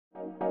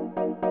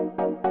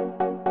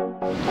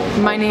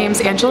My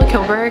name's Angela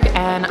Kilburg,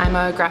 and I'm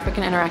a graphic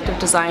and interactive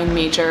design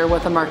major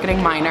with a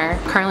marketing minor.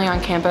 Currently on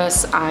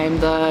campus, I'm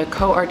the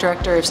co-art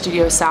director of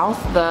Studio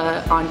South,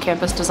 the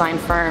on-campus design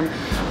firm.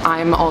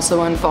 I'm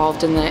also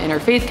involved in the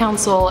Interfaith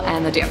Council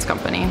and the dance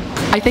company.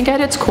 I think at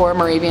its core,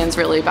 Moravian's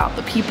really about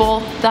the people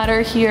that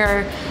are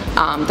here.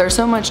 There's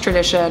so much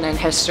tradition and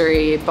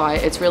history,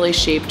 but it's really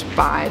shaped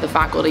by the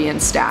faculty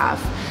and staff.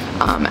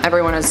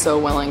 Everyone is so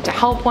willing to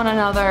help one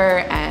another,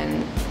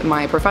 and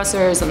my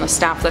professors and the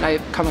staff that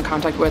I've come in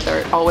contact with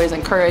are always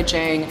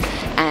encouraging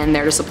and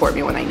there to support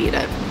me when I need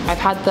it. I've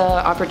had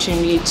the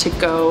opportunity to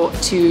go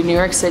to New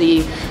York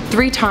City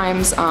 3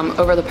 times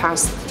over the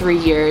past 3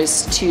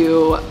 years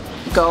to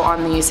go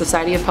on the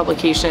Society of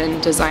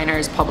Publication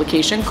Designers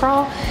publication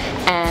crawl,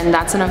 and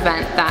that's an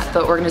event that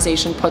the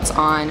organization puts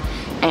on,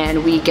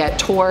 and we get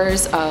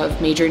tours of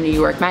major New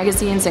York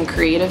magazines and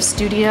creative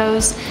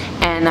studios,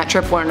 and that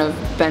trip wouldn't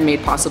have been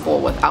made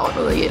possible without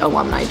the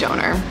alumni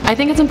donor. I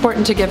think it's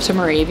important to give to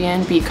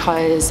Moravian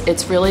because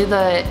it's really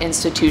the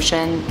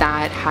institution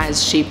that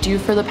has shaped you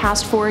for the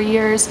past 4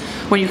 years.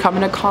 When you come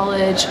into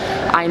college,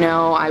 I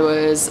know I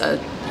was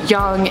a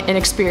young,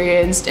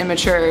 inexperienced,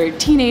 immature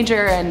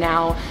teenager, and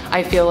now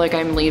I feel like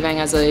I'm leaving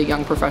as a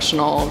young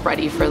professional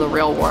ready for the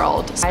real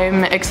world.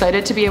 I'm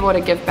excited to be able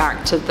to give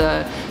back to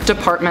the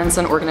departments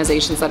and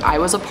organizations that I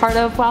was a part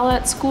of while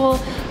at school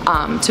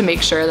to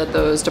make sure that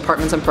those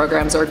departments and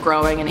programs are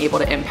growing and able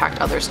to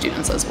impact other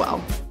students as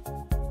well.